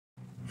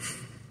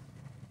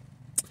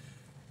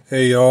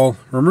Hey y'all,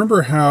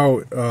 remember how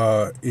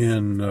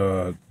in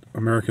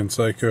American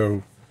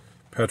Psycho,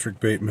 Patrick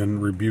Bateman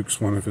rebukes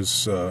one of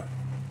his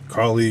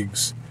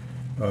colleagues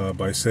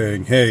by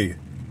saying, hey,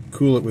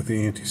 cool it with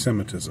the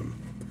anti-Semitism.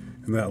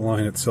 And that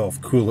line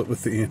itself, cool it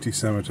with the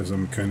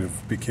anti-Semitism, kind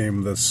of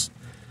became this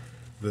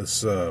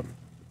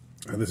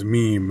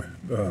meme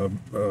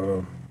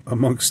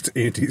amongst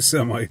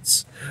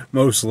anti-Semites,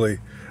 mostly,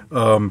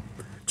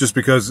 just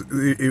because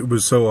it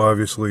was so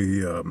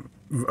obviously a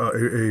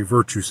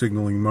virtue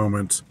signaling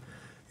moment.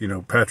 You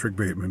know, Patrick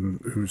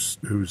Bateman,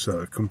 who's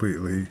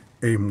completely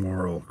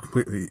amoral,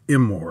 completely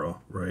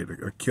immoral, right?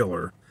 A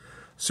killer,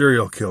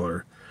 serial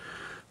killer,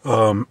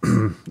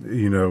 who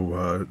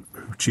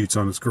cheats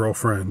on his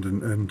girlfriend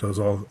and does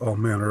all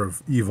manner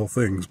of evil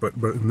things. But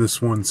in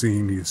this one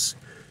scene, he's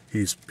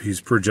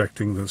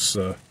projecting this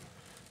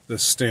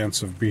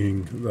stance of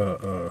being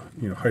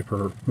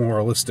hyper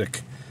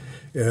moralistic.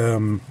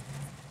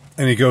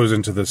 And he goes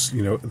into this,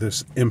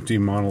 this empty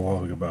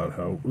monologue about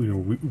how,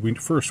 we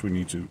first we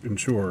need to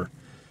ensure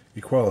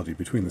equality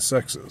between the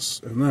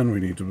sexes, and then we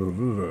need to, blah,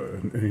 blah,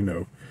 blah.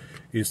 And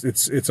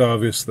it's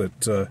obvious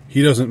that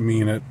he doesn't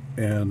mean it,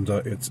 and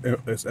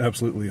it's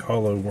absolutely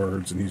hollow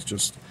words, and he's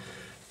just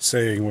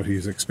saying what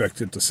he's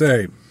expected to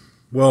say.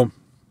 Well,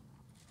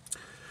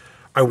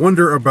 I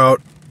wonder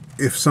about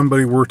if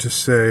somebody were to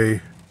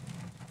say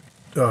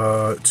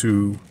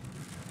to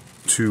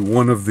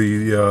one of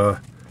the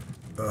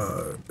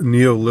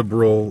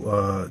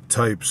neoliberal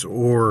types,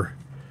 or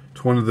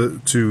to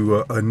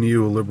a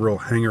neoliberal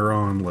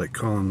hanger-on like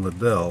Colin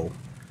Liddell,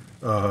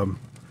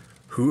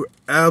 who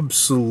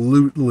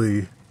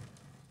absolutely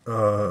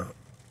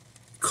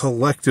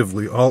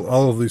collectively,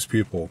 all of these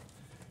people,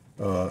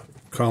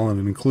 Colin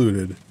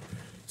included,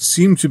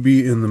 seem to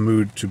be in the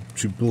mood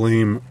to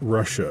blame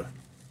Russia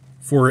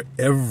for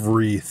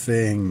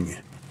everything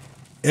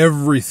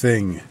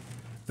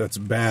that's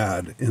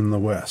bad in the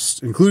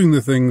West, including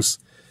the things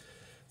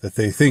that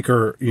they think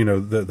are,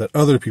 that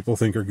other people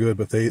think are good,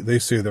 but they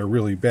say they're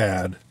really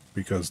bad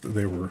because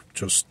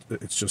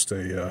it's just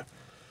a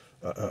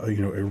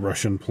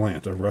Russian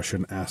plant, a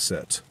Russian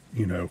asset.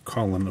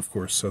 Colin, of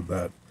course, said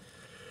that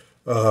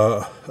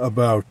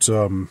about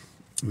the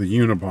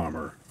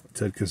Unabomber.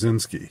 Ted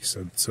Kaczynski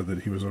said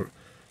that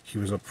he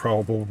was a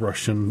probable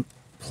Russian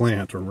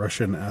plant or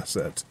Russian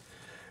asset,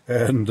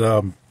 and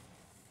I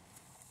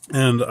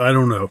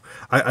don't know.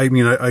 I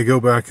go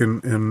back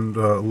and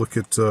look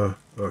at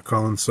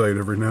Colin's site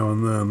every now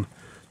and then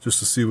just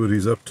to see what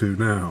he's up to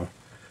now,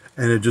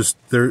 and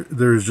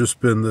there's just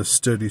been this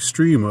steady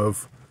stream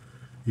of,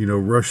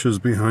 Russia's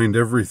behind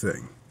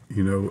everything.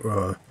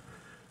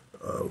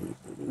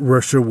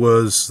 Russia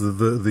was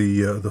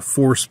the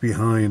force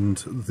behind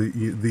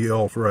the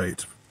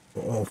alt-right.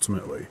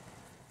 Ultimately,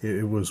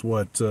 it was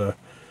what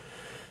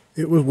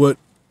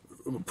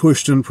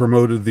pushed and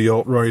promoted the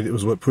alt-right. It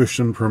was what pushed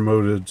and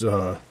promoted.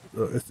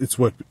 It's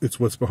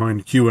what's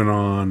behind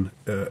QAnon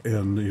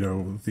and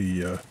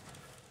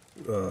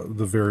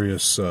the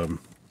various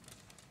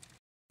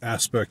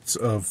aspects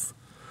of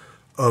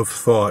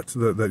thought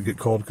that get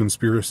called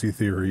conspiracy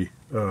theory.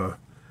 That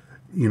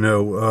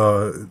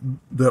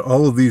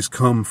all of these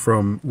come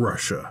from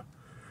Russia.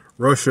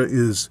 Russia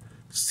is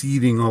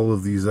seeding all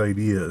of these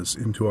ideas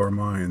into our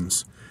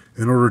minds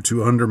in order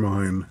to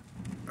undermine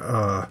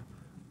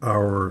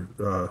our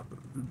the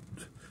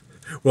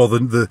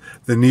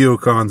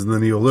neocons and the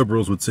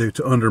neoliberals would say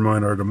to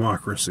undermine our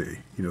democracy.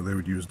 They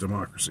would use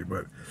democracy,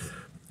 but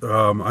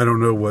I don't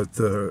know what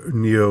the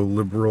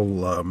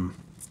neoliberal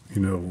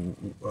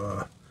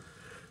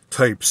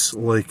types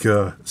like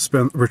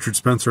Richard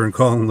Spencer and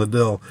Colin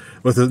Liddell,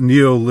 with the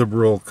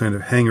neoliberal kind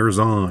of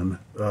hangers-on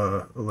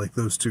like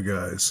those two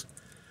guys,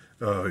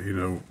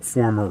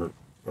 former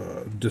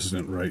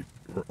dissident right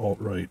or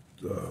alt-right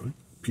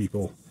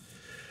people,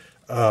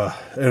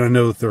 and I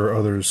know that there are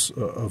others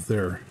of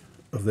their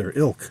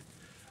ilk.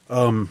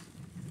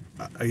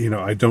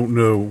 I don't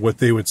know what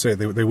they would say.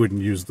 They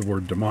wouldn't use the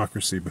word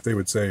democracy, but they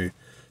would say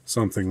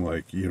something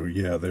like,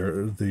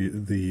 they're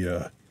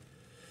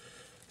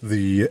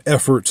the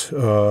effort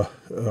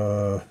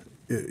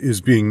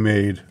is being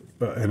made,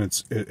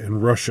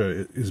 and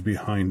Russia is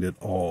behind it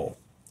all.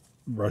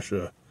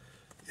 Russia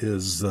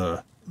is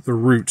the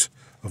root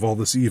of all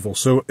this evil.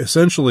 So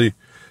essentially,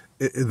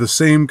 the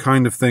same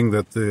kind of thing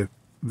that the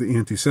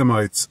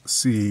anti-Semites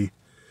see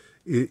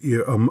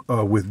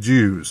with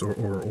Jews,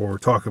 or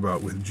talk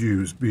about with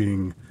Jews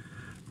being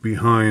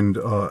behind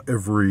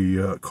every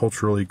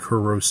culturally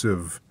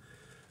corrosive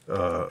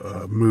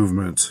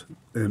movement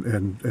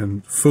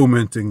and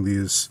fomenting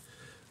these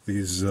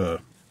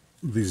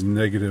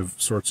negative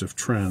sorts of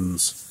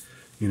trends,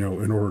 in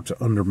order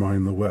to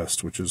undermine the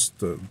West, which is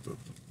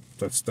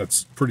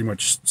that's pretty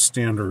much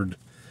standard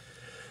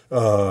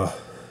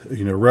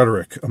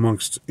rhetoric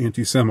amongst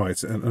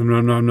anti-Semites. And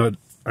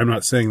I'm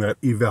not saying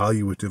that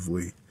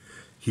evaluatively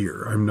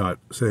here. I'm not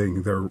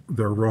saying they're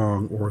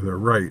wrong or they're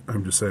right.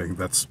 I'm just saying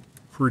that's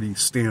pretty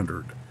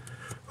standard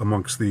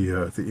amongst the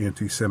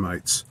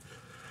anti-Semites.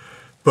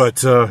 But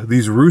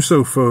these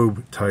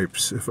Russophobe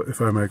types,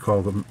 if I may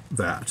call them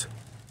that,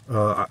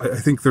 I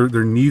think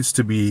there needs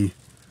to be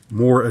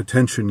more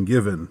attention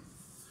given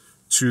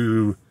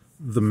to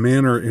the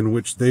manner in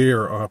which they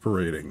are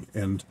operating.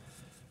 And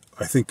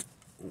I think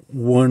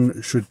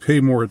one should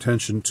pay more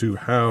attention to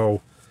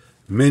how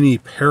many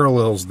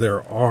parallels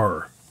there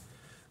are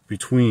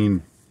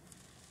between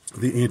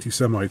the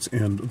anti-Semites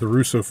and the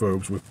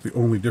Russophobes, with the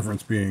only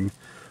difference being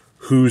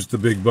who's the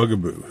big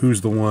bugaboo,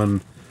 who's the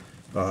one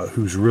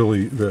who's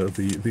really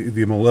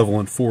the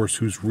malevolent force,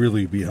 who's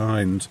really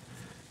behind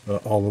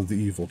all of the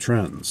evil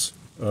trends.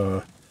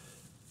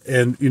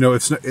 And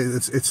it's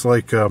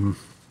like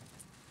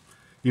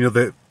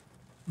that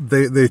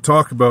they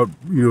talk about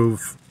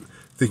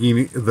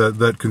thinking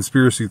that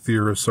conspiracy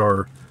theorists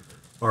are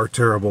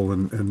terrible,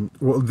 and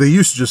well, they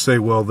used to just say,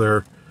 well,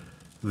 they're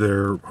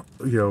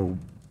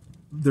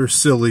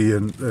silly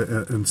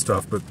and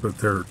stuff, but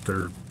they're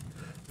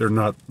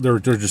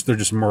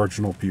just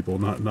marginal people,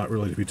 not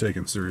really to be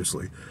taken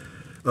seriously.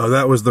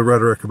 That was the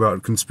rhetoric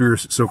about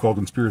so-called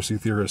conspiracy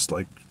theorists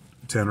like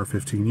 10 or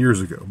 15 years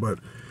ago. But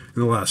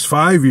in the last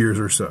 5 years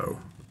or so,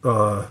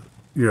 the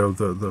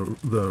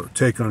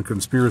take on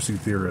conspiracy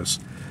theorists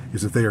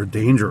is that they are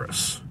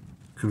dangerous.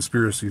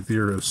 Conspiracy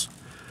theorists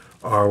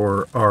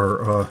are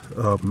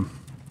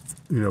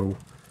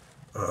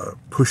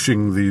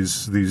pushing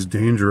these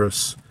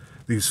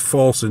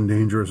false and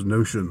dangerous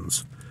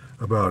notions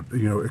about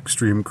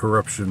extreme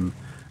corruption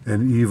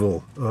and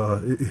evil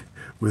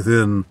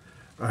within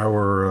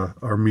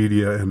our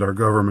media and our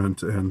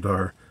government and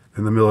the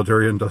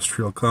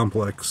military-industrial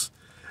complex,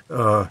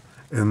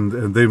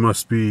 and they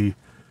must be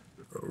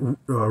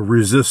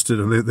resisted,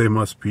 and they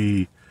must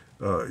be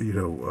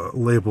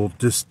labeled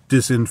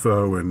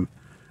disinfo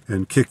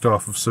and kicked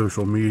off of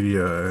social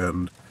media,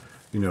 and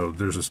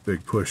there's this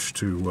big push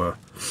to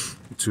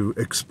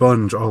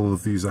expunge all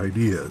of these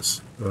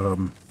ideas.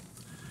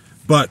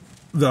 But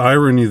the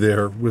irony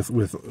there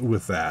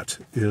with that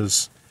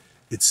is,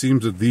 it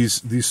seems that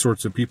these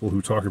sorts of people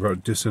who talk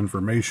about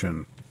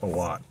disinformation a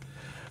lot,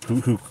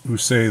 who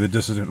say the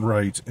dissident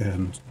right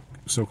and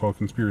so-called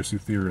conspiracy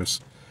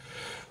theorists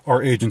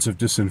are agents of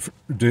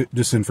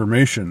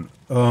disinformation,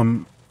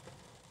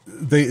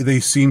 they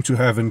seem to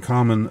have in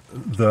common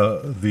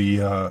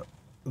the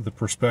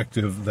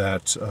perspective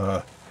that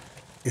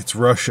it's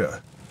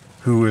Russia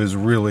who is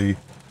really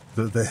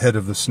the head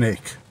of the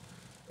snake.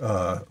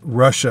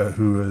 Russia,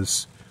 who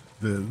is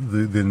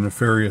the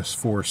nefarious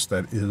force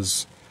that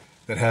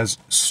has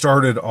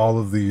started all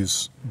of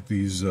these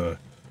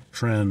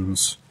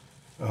trends,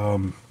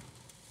 in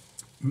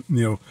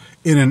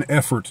an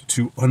effort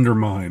to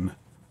undermine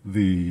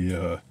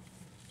the.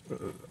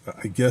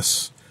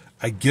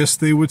 I guess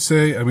they would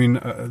say. I mean,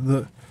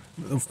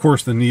 of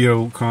course, the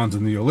neocons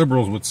and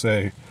neoliberals would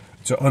say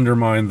to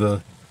undermine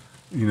the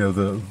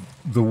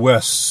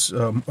West's,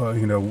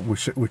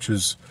 which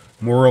is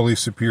morally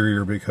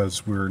superior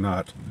because we're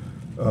not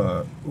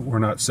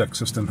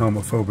sexist and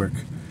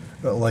homophobic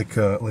like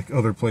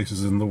other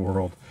places in the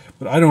world.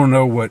 But I don't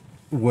know what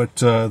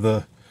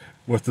the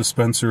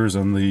Spencers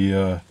and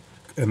the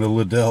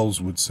Liddells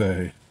would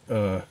say.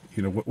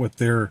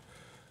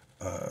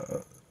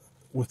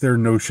 What their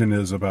notion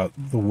is about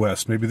the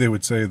West. Maybe they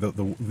would say that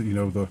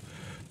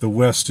the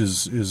West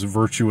is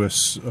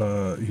virtuous,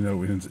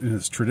 in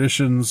its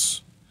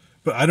traditions.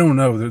 But I don't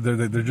know.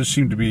 They just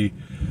seem to be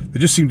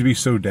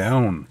so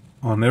down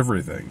on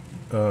everything.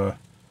 They're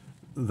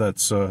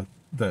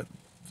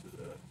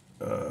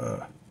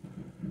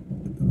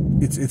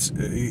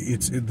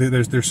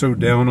so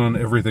down on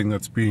everything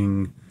that's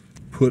being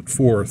put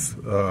forth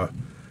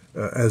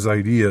as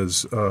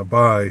ideas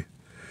by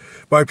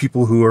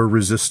people who are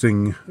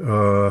resisting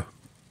the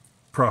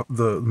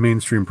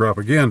mainstream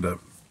propaganda.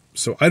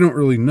 So I don't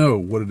really know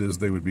what it is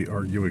they would be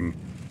arguing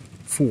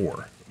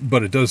for,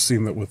 but it does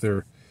seem that what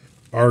they're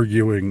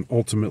arguing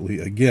ultimately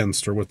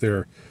against, or what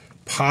they're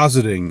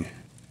positing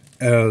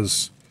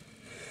as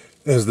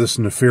this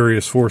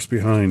nefarious force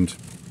behind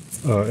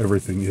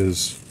everything,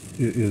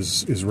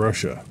 is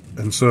Russia.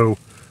 And so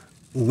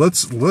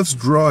let's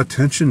draw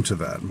attention to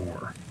that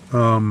more.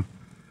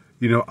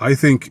 I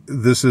think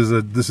this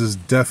is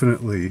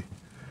definitely,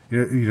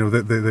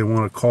 that they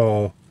want to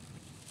call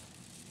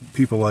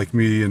people like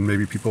me and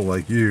maybe people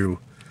like you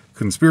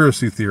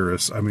conspiracy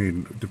theorists. I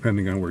mean,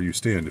 depending on where you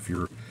stand, if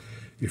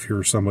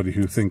you're somebody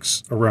who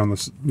thinks around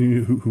this,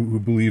 who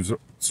believes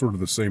sort of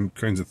the same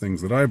kinds of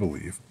things that I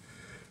believe,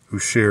 who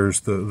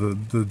shares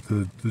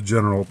the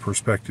general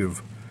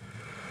perspective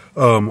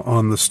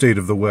on the state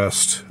of the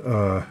West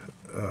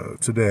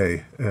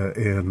today,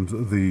 and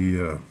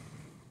the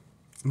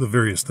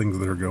various things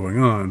that are going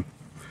on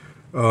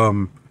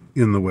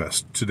in the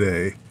West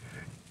today.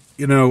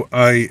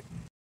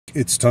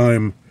 It's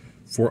time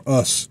for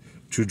us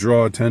to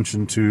draw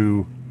attention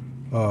to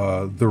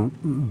the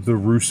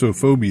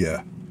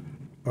Russophobia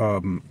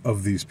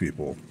of these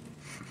people,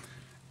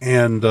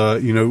 and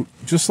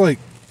just like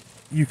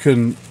you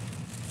can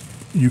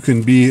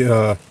be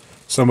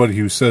somebody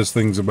who says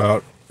things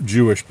about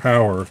Jewish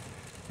power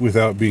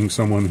without being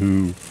someone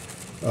who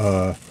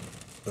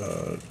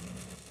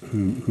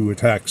who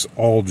attacks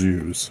all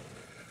Jews.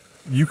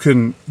 You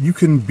can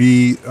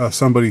be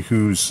somebody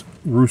who's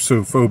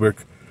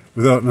Russophobic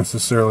without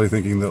necessarily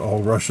thinking that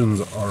all Russians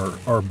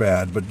are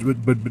bad, but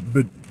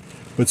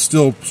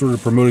still sort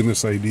of promoting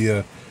this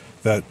idea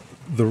that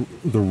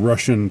the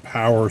Russian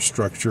power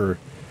structure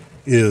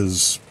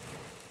is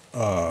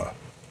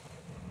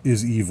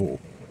evil,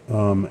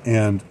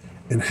 and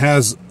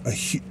has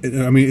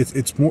I mean,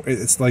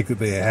 it's like that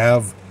they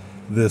have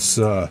this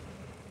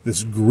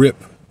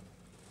grip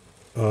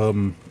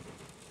on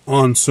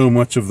so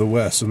much of the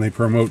West, and they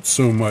promote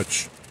so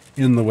much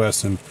in the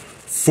West and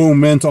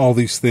foment all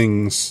these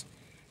things,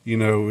 in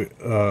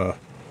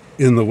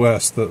the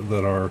West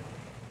that are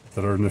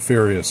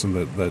nefarious and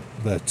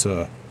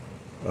that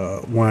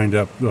wind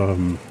up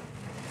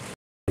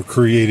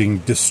creating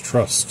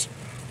distrust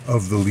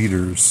of the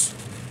leaders,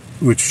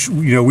 which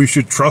we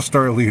should trust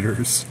our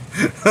leaders.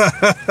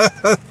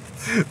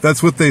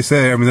 That's what they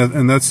say. I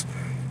mean, that's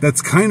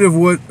kind of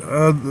what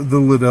the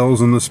Liddells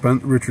and the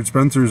Richard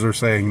Spencers are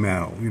saying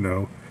now. I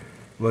mean,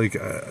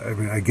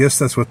 I guess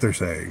that's what they're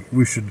saying.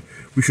 We should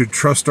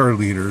trust our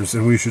leaders,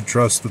 and we should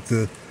trust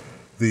that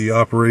the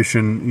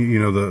operation,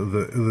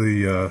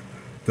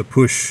 the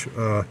push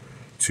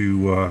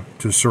to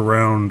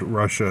surround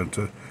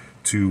Russia,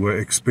 to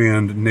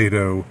expand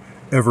NATO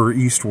ever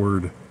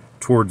eastward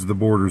towards the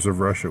borders of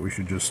Russia. We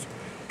should just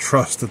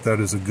trust that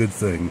is a good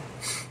thing,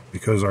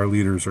 because our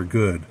leaders are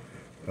good,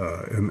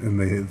 and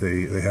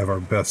they have our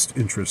best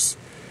interests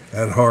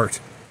at heart.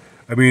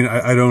 I mean,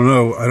 I don't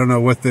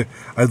know what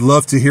I'd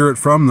love to hear it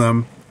from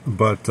them,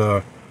 but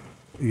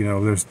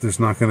there's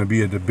not going to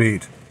be a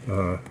debate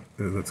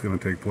that's going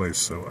to take place.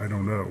 So I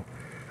don't know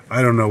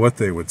what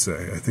they would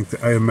say.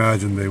 I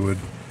imagine they would,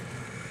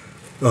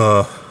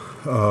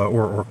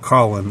 or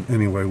Colin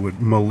anyway,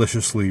 would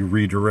maliciously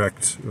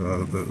redirect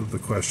the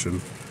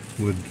question,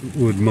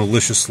 would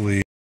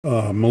maliciously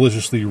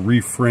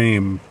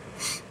reframe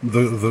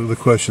the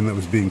question that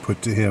was being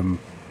put to him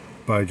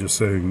by just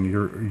saying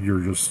you're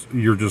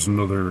just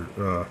another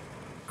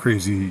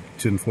crazy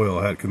tinfoil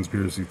hat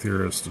conspiracy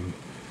theorist, and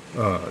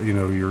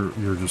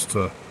you're just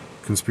a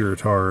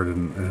conspiratard,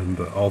 and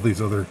all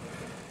these other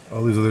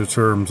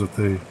terms that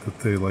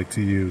they like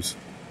to use.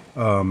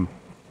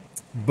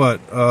 But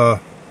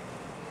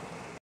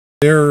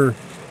their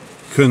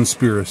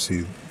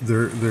conspiracy,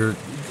 their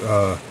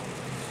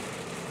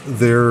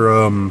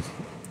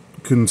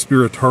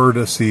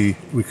conspiratardacy,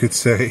 we could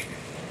say,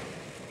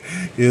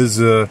 is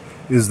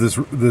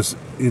this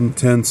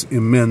intense,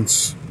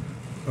 immense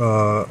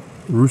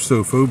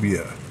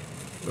Russophobia,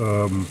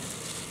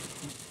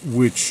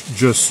 which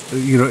just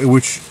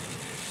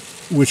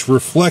which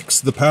reflects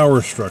the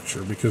power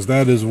structure, because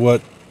that is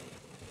what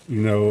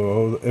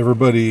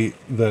everybody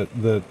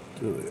that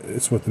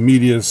it's what the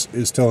media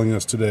is telling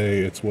us today.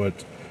 It's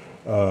what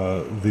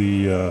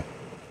the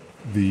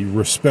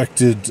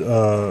respected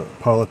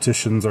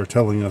politicians are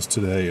telling us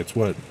today. It's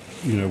what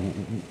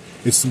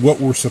it's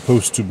what we're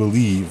supposed to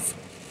believe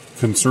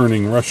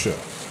concerning Russia.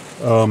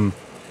 And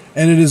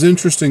it is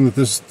interesting that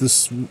this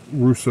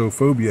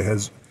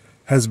Russophobia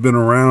has been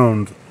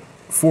around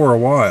for a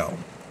while.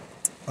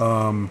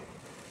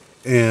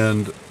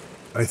 And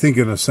I think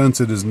in a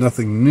sense it is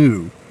nothing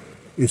new.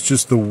 It's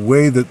just the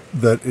way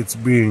that it's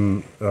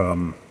being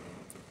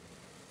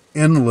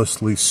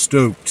endlessly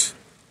stoked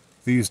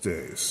these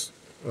days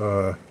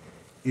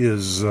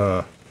is,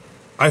 I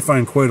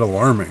find, quite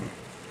alarming.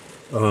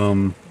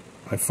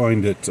 I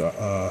find it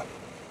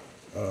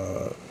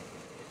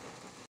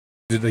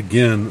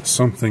again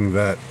something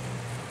that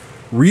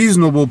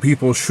reasonable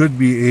people should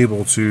be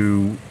able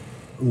to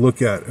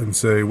look at and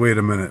say, wait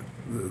a minute,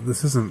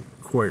 this isn't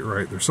quite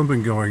right. There's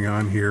something going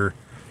on here.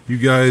 You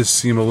guys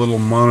seem a little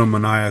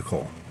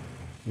monomaniacal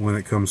when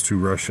it comes to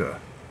Russia.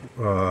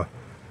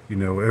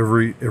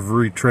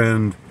 Every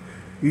trend,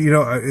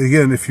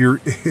 again, if you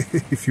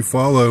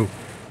follow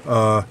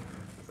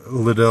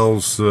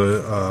Liddell's new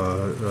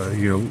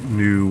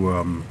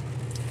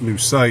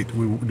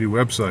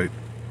website,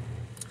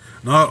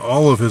 not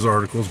all of his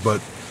articles,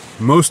 but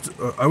most,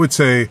 I would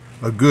say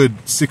a good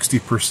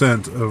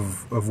 60%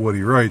 of what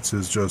he writes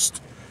is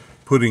just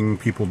putting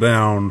people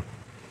down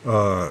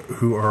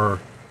who are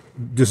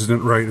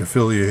dissident right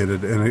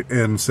affiliated,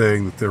 and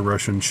saying that they're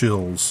Russian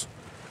shills.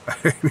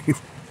 I mean,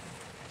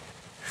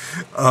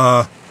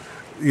 I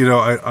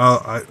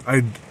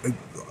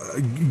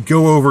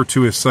go over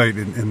to his site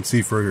and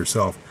see for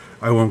yourself.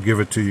 I won't give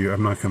it to you.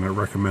 I'm not going to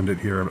recommend it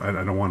here. I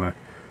don't want to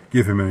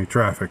give him any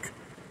traffic.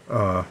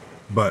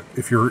 But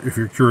if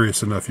you're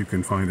curious enough, you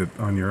can find it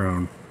on your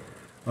own.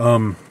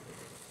 But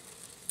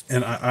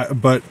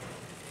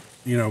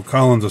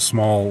Colin's a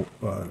small,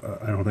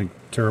 I don't think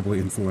terribly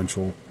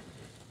influential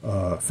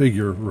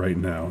figure right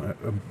now.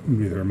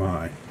 Neither am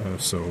I.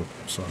 So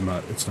I'm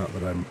not. It's not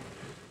that I'm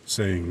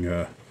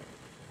saying,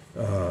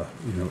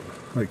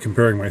 like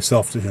comparing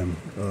myself to him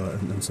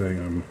and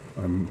saying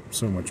I'm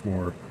so much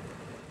more,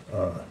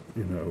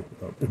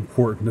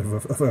 important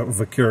of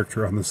a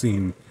character on the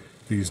scene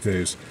these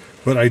days.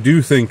 But I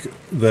do think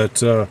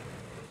that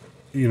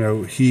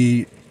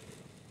he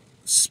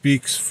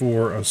speaks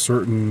for a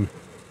certain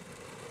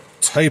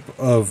type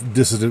of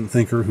dissident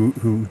thinker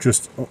who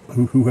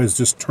has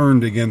just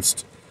turned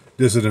against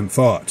dissident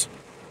thought,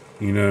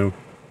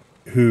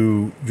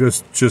 who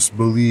just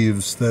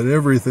believes that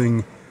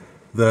everything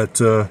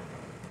that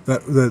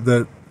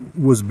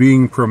was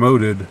being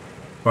promoted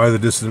by the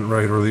dissident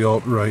right or the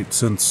alt-right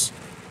since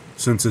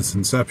its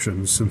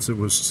inception, since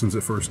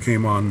it first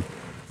came on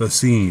the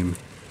scene,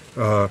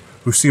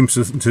 who seems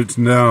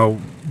to now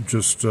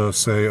just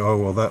say, oh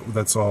well,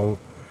 that's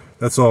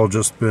all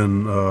just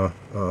been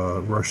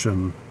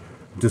Russian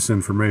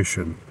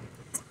disinformation.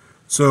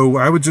 So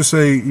I would just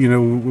say,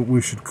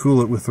 we should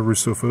cool it with the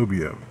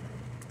Russophobia,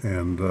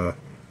 and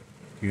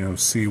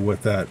see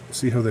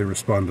how they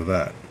respond to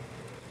that.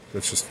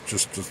 That's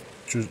just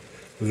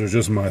those are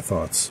just my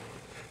thoughts.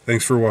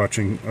 Thanks for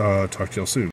watching. Talk to y'all soon.